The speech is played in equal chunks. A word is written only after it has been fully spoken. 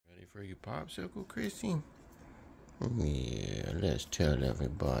for your popsicle, Chrissy? Yeah, let's tell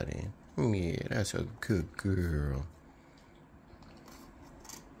everybody. Yeah, that's a good girl.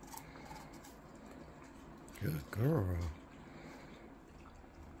 Good girl.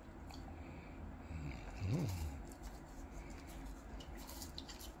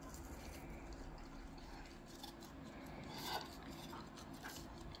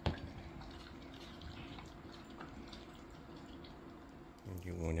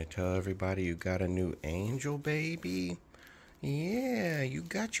 You want to tell everybody you got a new angel baby? Yeah, you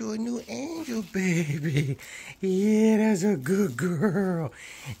got you a new angel baby. Yeah, that's a good girl.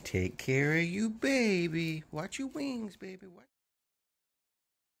 Take care of you, baby. Watch your wings, baby.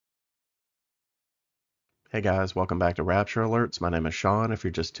 Hey guys, welcome back to Rapture Alerts. My name is Sean. If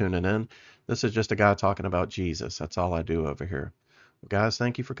you're just tuning in, this is just a guy talking about Jesus. That's all I do over here. Well, guys,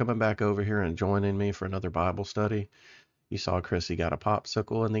 thank you for coming back over here and joining me for another Bible study. You saw Chrissy got a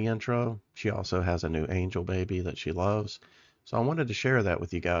popsicle in the intro. She also has a new angel baby that she loves. So I wanted to share that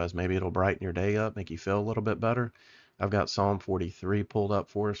with you guys. Maybe it'll brighten your day up, make you feel a little bit better. I've got Psalm 43 pulled up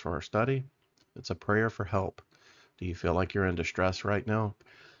for us for our study. It's a prayer for help. Do you feel like you're in distress right now?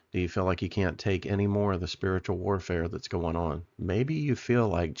 Do you feel like you can't take any more of the spiritual warfare that's going on? Maybe you feel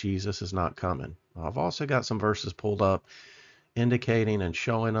like Jesus is not coming. I've also got some verses pulled up indicating and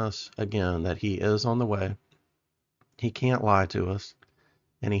showing us again that he is on the way. He can't lie to us,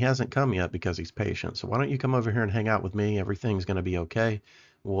 and he hasn't come yet because he's patient. So why don't you come over here and hang out with me? Everything's going to be okay.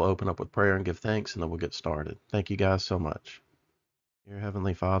 We'll open up with prayer and give thanks, and then we'll get started. Thank you guys so much. Dear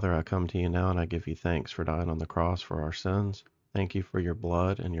Heavenly Father, I come to you now and I give you thanks for dying on the cross for our sins. Thank you for your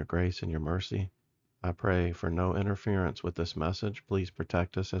blood and your grace and your mercy. I pray for no interference with this message. Please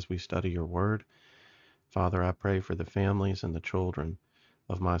protect us as we study your word. Father, I pray for the families and the children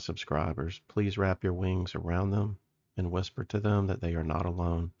of my subscribers. Please wrap your wings around them and whisper to them that they are not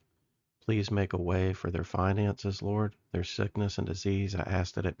alone. Please make a way for their finances, Lord. Their sickness and disease, I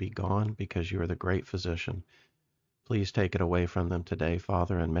ask that it be gone because you are the great physician. Please take it away from them today,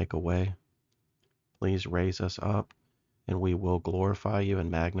 Father, and make a way. Please raise us up, and we will glorify you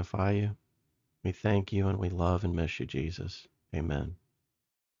and magnify you. We thank you and we love and miss you, Jesus. Amen.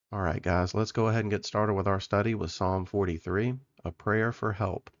 All right, guys, let's go ahead and get started with our study with Psalm 43, a prayer for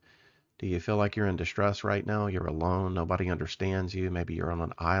help. Do you feel like you're in distress right now? You're alone. Nobody understands you. Maybe you're on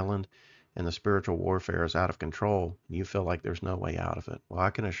an island and the spiritual warfare is out of control. And you feel like there's no way out of it. Well,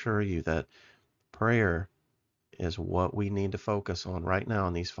 I can assure you that prayer is what we need to focus on right now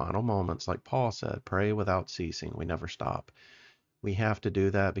in these final moments. Like Paul said, pray without ceasing. We never stop. We have to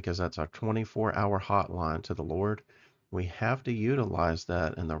do that because that's our 24-hour hotline to the Lord. We have to utilize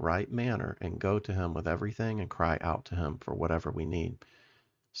that in the right manner and go to him with everything and cry out to him for whatever we need.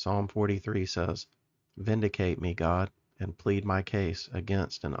 Psalm 43 says, "Vindicate me, God, and plead my case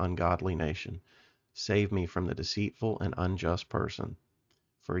against an ungodly nation. Save me from the deceitful and unjust person.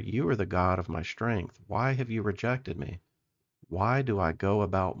 For you are the God of my strength. Why have you rejected me? Why do I go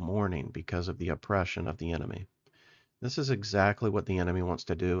about mourning because of the oppression of the enemy?" This is exactly what the enemy wants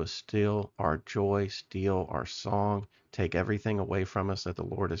to do, is steal our joy, steal our song, take everything away from us that the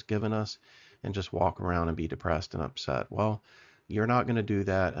Lord has given us, and just walk around and be depressed and upset. Well, you're not going to do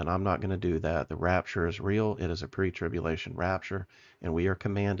that, and I'm not going to do that. The rapture is real. It is a pre-tribulation rapture, and we are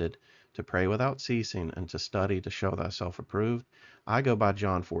commanded to pray without ceasing and to study to show thyself approved. I go by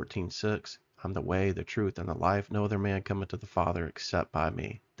John 14:6. I'm the way, the truth, and the life. No other man cometh to the Father except by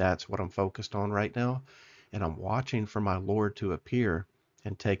me. That's what I'm focused on right now. And I'm watching for my Lord to appear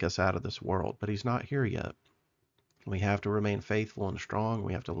and take us out of this world. But he's not here yet. We have to remain faithful and strong.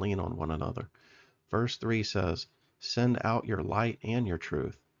 We have to lean on one another. Verse 3 says, "Send out your light and your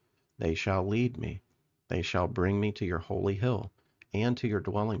truth. They shall lead me. They shall bring me to your holy hill and to your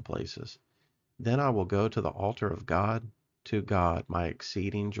dwelling places. Then I will go to the altar of God, to God, my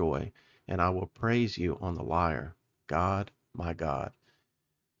exceeding joy, and I will praise you on the lyre, God, my God."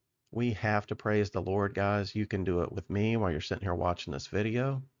 We have to praise the Lord, guys. You can do it with me while you're sitting here watching this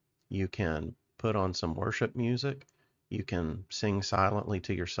video. You can put on some worship music. You can sing silently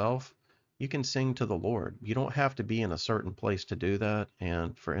to yourself. You can sing to the Lord. You don't have to be in a certain place to do that.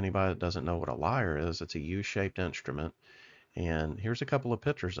 And for anybody that doesn't know what a lyre is, it's a U-shaped instrument. And here's a couple of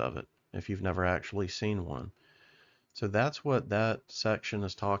pictures of it if you've never actually seen one. So that's what that section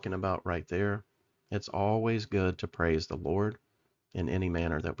is talking about right there. It's always good to praise the Lord in any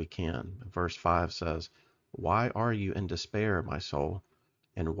manner that we can. Verse 5 says, "Why are you in despair, my soul?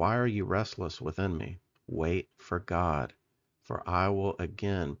 And why are you restless within me? Wait for God, for I will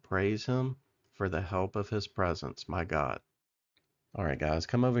again praise him for the help of his presence, my God." All right, guys,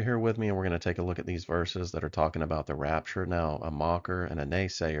 come over here with me and we're going to take a look at these verses that are talking about the rapture. Now, a mocker and a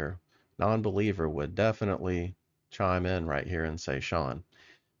naysayer, non-believer would definitely chime in right here and say, Sean,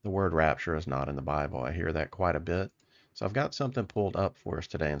 the word rapture is not in the Bible. I hear that quite a bit. So I've got something pulled up for us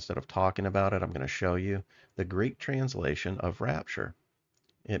today. Instead of talking about it, I'm going to show you the Greek translation of rapture.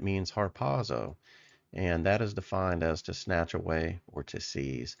 It means harpazo, and that is defined as to snatch away or to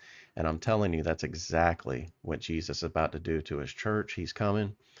seize. And I'm telling you, that's exactly what Jesus is about to do to his church. He's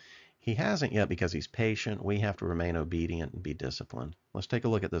coming. He hasn't yet because he's patient. We have to remain obedient and be disciplined. Let's take a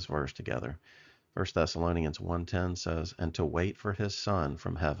look at this verse together. 1 Thessalonians 1:10 says, "And to wait for his Son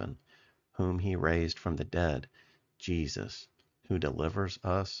from heaven, whom he raised from the dead, Jesus, who delivers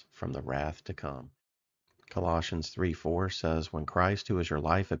us from the wrath to come." Colossians 3:4 says, "When Christ, who is your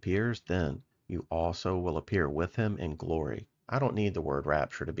life, appears, then you also will appear with him in glory." I don't need the word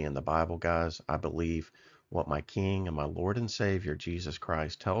rapture to be in the Bible, guys. I believe what my King and my Lord and Savior, Jesus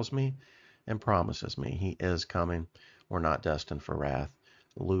Christ, tells me and promises me. He is coming. We're not destined for wrath.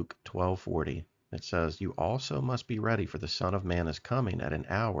 Luke 12:40, it says, "You also must be ready, for the Son of Man is coming at an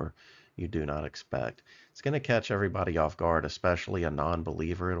hour you do not expect." It's going to catch everybody off guard, especially a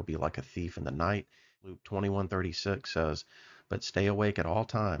non-believer. It'll be like a thief in the night. Luke 21:36 says, "But stay awake at all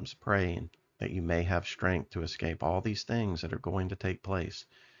times, praying that you may have strength to escape all these things that are going to take place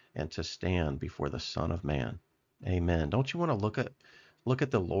and to stand before the Son of Man." Amen. Don't you want to look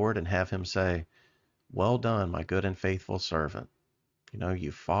at the Lord and have him say, "Well done, my good and faithful servant.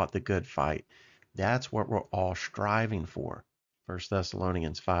 You fought the good fight." That's what we're all striving for. 1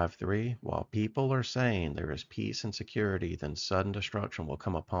 Thessalonians 5:3, "While people are saying there is peace and security, then sudden destruction will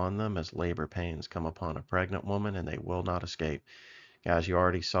come upon them as labor pains come upon a pregnant woman, and they will not escape." Guys, you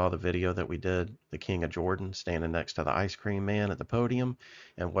already saw the video that we did, the King of Jordan standing next to the ice cream man at the podium,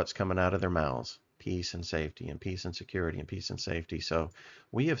 and what's coming out of their mouths: peace and safety, and peace and security, and peace and safety. So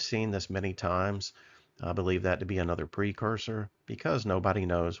we have seen this many times. I believe that to be another precursor because nobody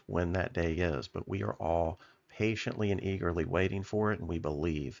knows when that day is, but we are all patiently and eagerly waiting for it, and we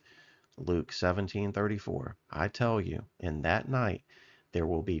believe. Luke 17:34, "I tell you, in that night there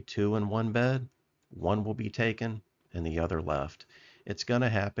will be two in one bed, one will be taken and the other left." It's going to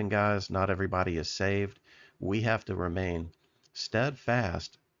happen, guys. Not everybody is saved. We have to remain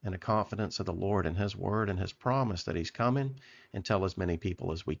steadfast in the confidence of the Lord and his word and his promise that he's coming, and tell as many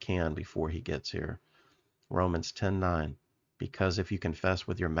people as we can before he gets here. Romans 10:9, "Because if you confess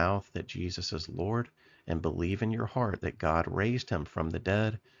with your mouth that Jesus is Lord and believe in your heart that God raised him from the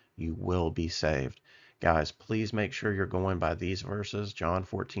dead, you will be saved." Guys, please make sure you're going by these verses: John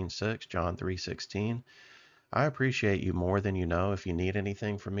 14:6, John 3:16. I appreciate you more than you know. If you need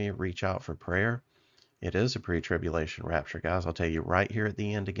anything from me, reach out for prayer. It is a pre-tribulation rapture, guys. I'll tell you right here at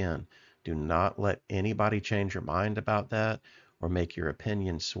the end again. Do not let anybody change your mind about that or make your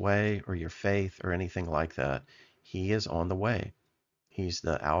opinion sway or your faith or anything like that. He is on the way. He's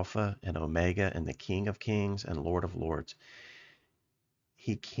the Alpha and Omega and the King of Kings and Lord of Lords.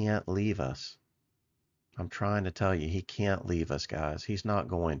 He can't leave us. I'm trying to tell you, he can't leave us, guys. He's not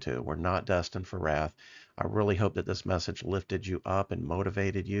going to. We're not destined for wrath. I really hope that this message lifted you up and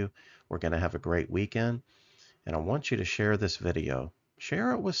motivated you. We're going to have a great weekend. And I want you to share this video.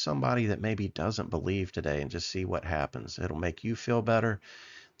 Share it with somebody that maybe doesn't believe today and just see what happens. It'll make you feel better.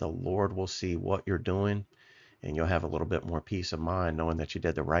 The Lord will see what you're doing, and you'll have a little bit more peace of mind knowing that you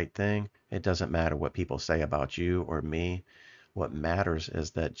did the right thing. It doesn't matter what people say about you or me. What matters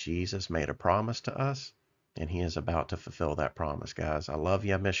is that Jesus made a promise to us, and he is about to fulfill that promise, guys. I love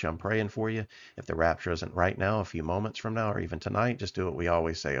you. I miss you. I'm praying for you. If the rapture isn't right now, a few moments from now, or even tonight, just do what we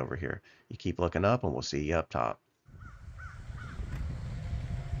always say over here. You keep looking up, and we'll see you up top.